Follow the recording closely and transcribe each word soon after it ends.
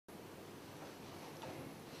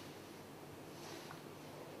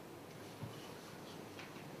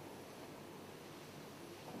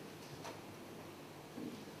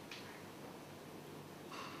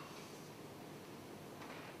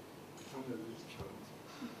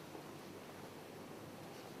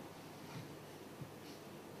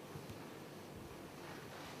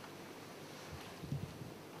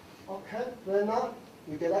Okay, right now,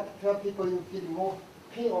 you get like to tell people you feel more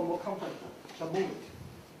pain or more comfort. Just move it.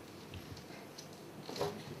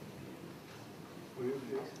 Will you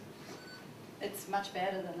feel? It's much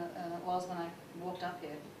better than it was when I walked up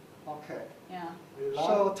here. Okay. Yeah.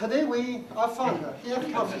 So today I found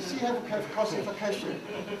CF calcification.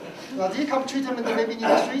 Now this kind of treatment maybe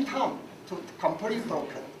need 3 times to completely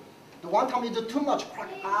broken. The one time you do too much, crack,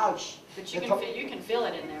 ouch. But you can feel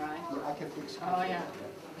it in there, right? Yeah, I can fix it. Oh yeah.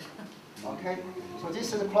 Okay, so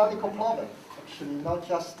this is a chronic problem, actually, not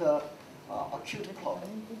just acute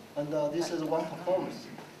problem. And this is one performance.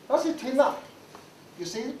 That's a twin-up. You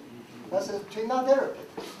see? That's a twin-up therapy.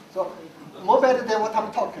 So more better than what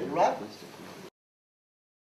I'm talking, right?